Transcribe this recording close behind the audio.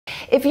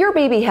If your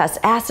baby has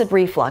acid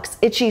reflux,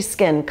 itchy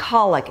skin,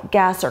 colic,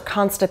 gas, or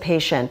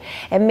constipation,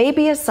 it may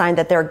be a sign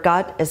that their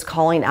gut is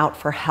calling out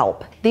for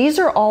help. These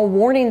are all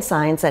warning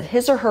signs that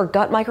his or her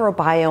gut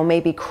microbiome may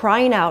be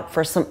crying out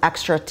for some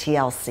extra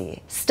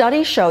TLC.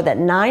 Studies show that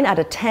 9 out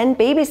of 10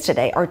 babies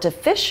today are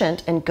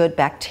deficient in good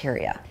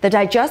bacteria. The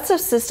digestive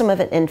system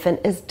of an infant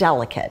is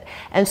delicate,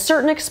 and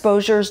certain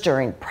exposures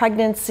during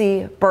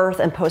pregnancy, birth,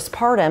 and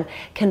postpartum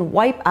can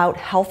wipe out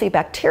healthy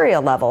bacteria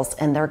levels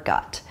in their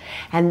gut.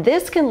 And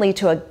this can lead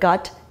to a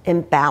gut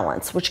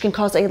imbalance, which can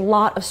cause a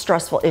lot of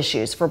stressful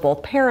issues for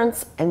both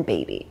parents and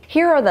baby.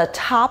 Here are the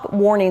top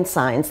warning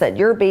signs that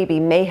your baby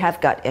may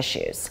have gut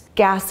issues: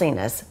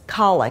 gassiness,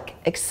 colic,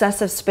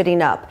 excessive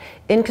spitting up,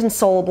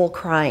 inconsolable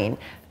crying,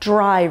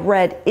 dry,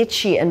 red,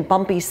 itchy, and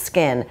bumpy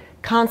skin,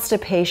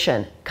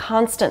 constipation,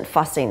 constant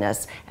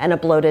fussiness, and a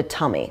bloated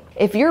tummy.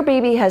 If your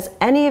baby has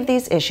any of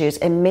these issues,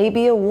 it may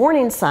be a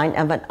warning sign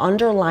of an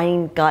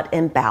underlying gut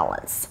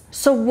imbalance.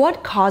 So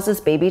what causes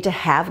baby to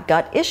have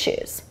gut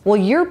issues? Well,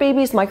 your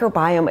baby's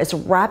microbiome is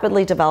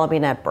rapidly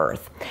developing at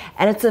birth,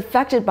 and it's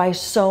affected by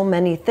so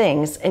many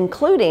things,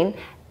 including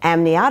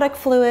amniotic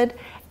fluid,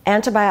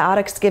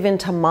 antibiotics given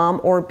to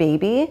mom or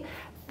baby,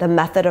 the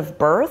method of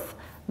birth,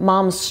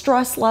 mom's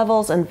stress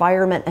levels,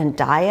 environment and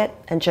diet,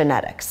 and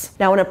genetics.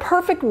 Now, in a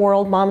perfect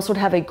world, moms would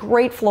have a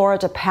great flora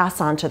to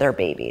pass on to their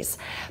babies.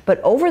 But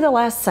over the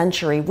last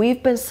century,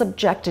 we've been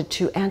subjected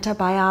to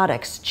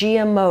antibiotics,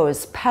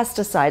 GMOs,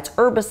 pesticides,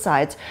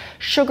 herbicides,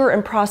 sugar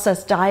and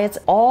processed diets,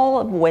 all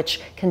of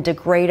which can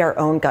degrade our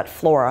own gut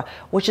flora,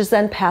 which is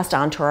then passed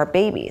on to our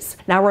babies.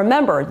 Now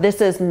remember,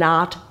 this is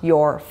not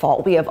your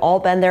fault. We have all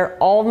been there.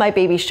 All of my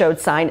babies showed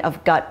sign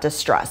of gut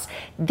distress.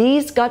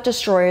 These gut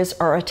destroyers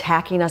are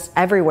attacking us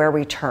everywhere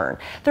we turn.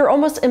 They're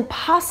almost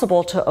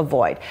impossible to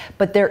avoid,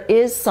 but there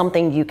is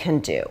something you can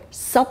do.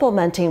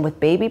 Supplementing with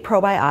baby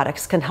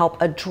probiotics can help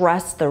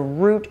address the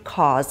root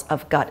cause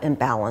of gut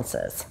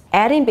imbalances.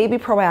 Adding baby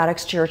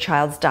probiotics to your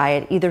child's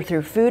diet, either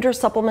through food or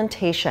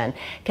supplementation,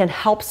 can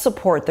help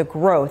support the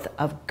growth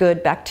of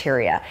good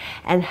bacteria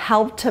and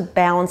help to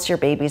balance your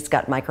baby's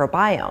gut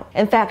microbiome.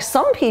 In fact,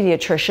 some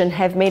pediatricians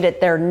have made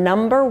it their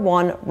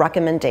 #1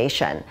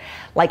 recommendation,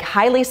 like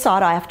highly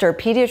sought after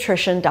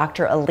pediatrician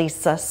Dr.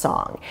 Elisa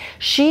Song.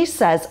 She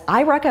says,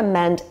 "I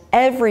recommend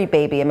every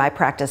baby in my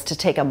practice to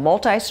take a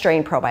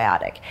multi-strain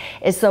probiotic.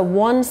 It's the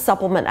one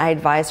supplement I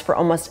advise for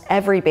almost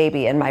every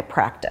baby in my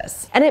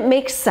practice." And it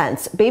makes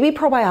sense. Baby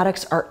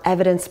probiotics are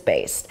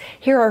evidence-based.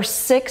 Here are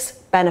 6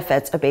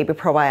 benefits of baby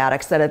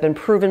probiotics that have been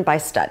proven by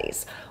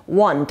studies.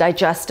 1,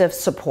 digestive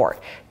support.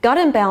 Gut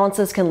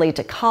imbalances can lead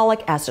to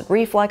colic, acid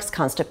reflux,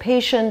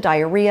 constipation,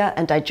 diarrhea,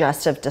 and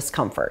digestive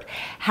discomfort.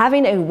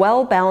 Having a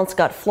well-balanced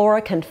gut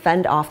flora can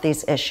fend off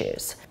these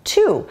issues.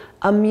 2,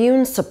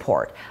 immune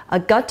support. A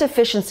gut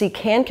deficiency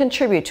can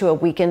contribute to a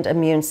weakened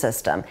immune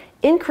system,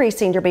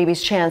 increasing your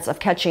baby's chance of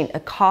catching a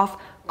cough,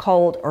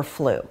 cold, or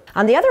flu.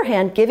 On the other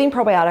hand, giving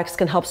probiotics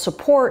can help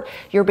support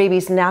your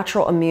baby's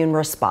natural immune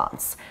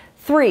response.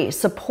 3,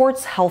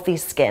 supports healthy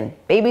skin.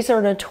 Babies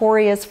are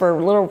notorious for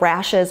little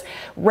rashes.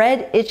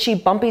 Red, itchy,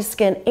 bumpy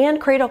skin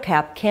and cradle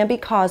cap can be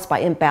caused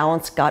by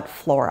imbalanced gut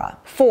flora.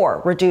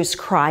 4, reduce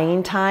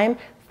crying time.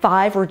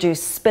 5,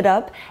 reduce spit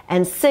up,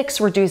 and 6,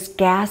 reduce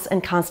gas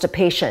and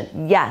constipation.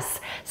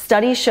 Yes,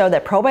 studies show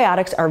that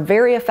probiotics are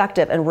very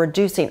effective in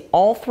reducing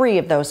all 3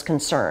 of those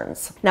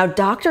concerns. Now,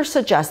 doctors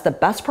suggest the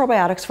best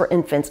probiotics for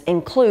infants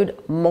include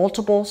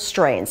multiple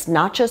strains,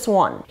 not just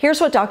one. Here's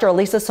what Dr.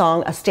 Elisa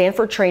Song, a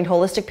Stanford-trained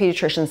holistic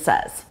pediatrician,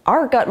 says.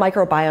 Our gut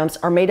microbiomes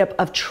are made up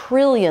of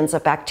trillions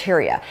of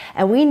bacteria,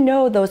 and we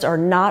know those are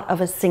not of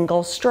a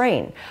single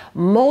strain.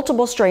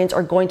 Multiple strains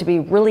are going to be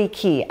really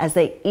key, as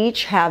they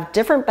each have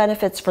different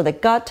benefits for the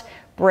gut,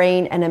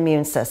 brain, and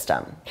immune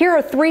system. Here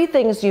are 3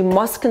 things you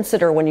must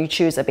consider when you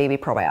choose a baby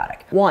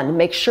probiotic. 1,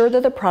 make sure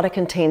that the product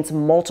contains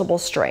multiple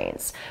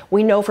strains.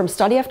 We know from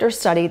study after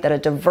study that a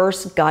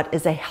diverse gut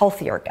is a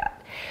healthier gut.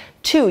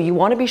 2, you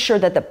want to be sure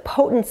that the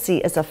potency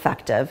is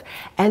effective.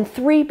 And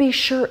 3, be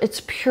sure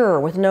it's pure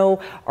with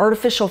no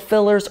artificial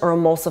fillers or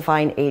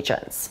emulsifying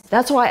agents.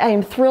 That's why I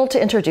am thrilled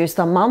to introduce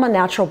the Mama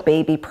Natural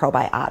Baby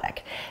Probiotic.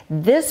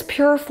 This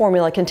pure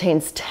formula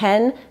contains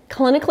 10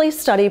 clinically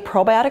studied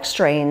probiotic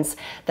strains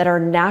that are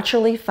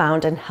naturally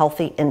found in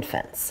healthy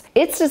infants.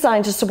 It's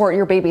designed to support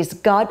your baby's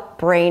gut,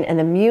 brain, and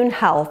immune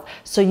health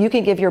so you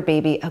can give your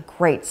baby a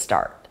great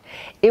start.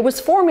 It was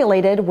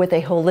formulated with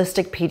a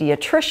holistic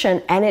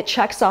pediatrician, and it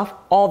checks off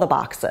all the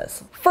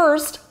boxes.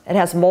 First, it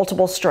has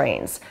multiple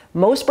strains.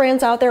 Most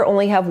brands out there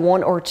only have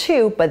 1 or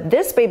 2, but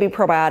this baby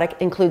probiotic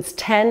includes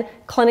 10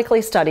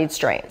 clinically studied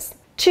strains.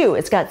 2,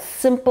 it's got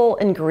simple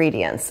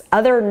ingredients.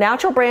 Other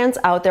natural brands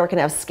out there can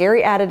have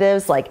scary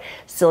additives like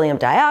psyllium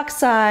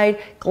dioxide,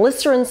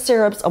 glycerin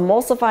syrups,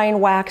 emulsifying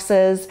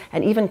waxes,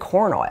 and even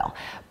corn oil.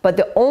 But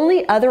the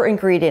only other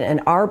ingredient in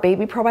our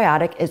baby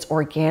probiotic is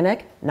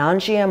organic,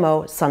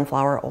 non-GMO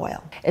sunflower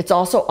oil. It's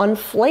also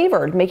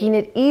unflavored, making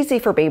it easy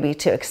for baby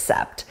to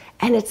accept.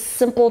 And it's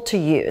simple to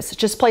use.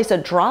 Just place a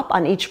drop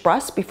on each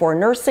breast before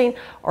nursing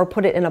or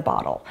put it in a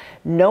bottle.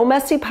 No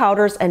messy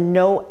powders and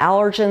no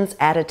allergens,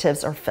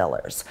 additives, or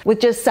fillers.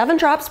 With just 7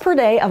 drops per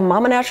day of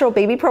Mama Natural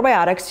Baby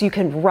Probiotics, you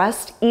can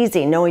rest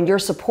easy knowing you're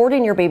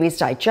supporting your baby's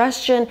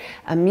digestion,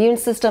 immune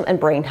system, and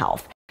brain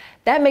health.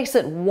 That makes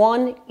it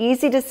one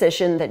easy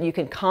decision that you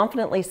can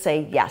confidently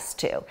say yes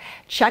to.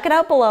 Check it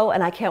out below,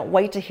 and I can't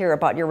wait to hear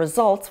about your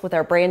results with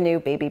our brand new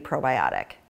baby probiotic.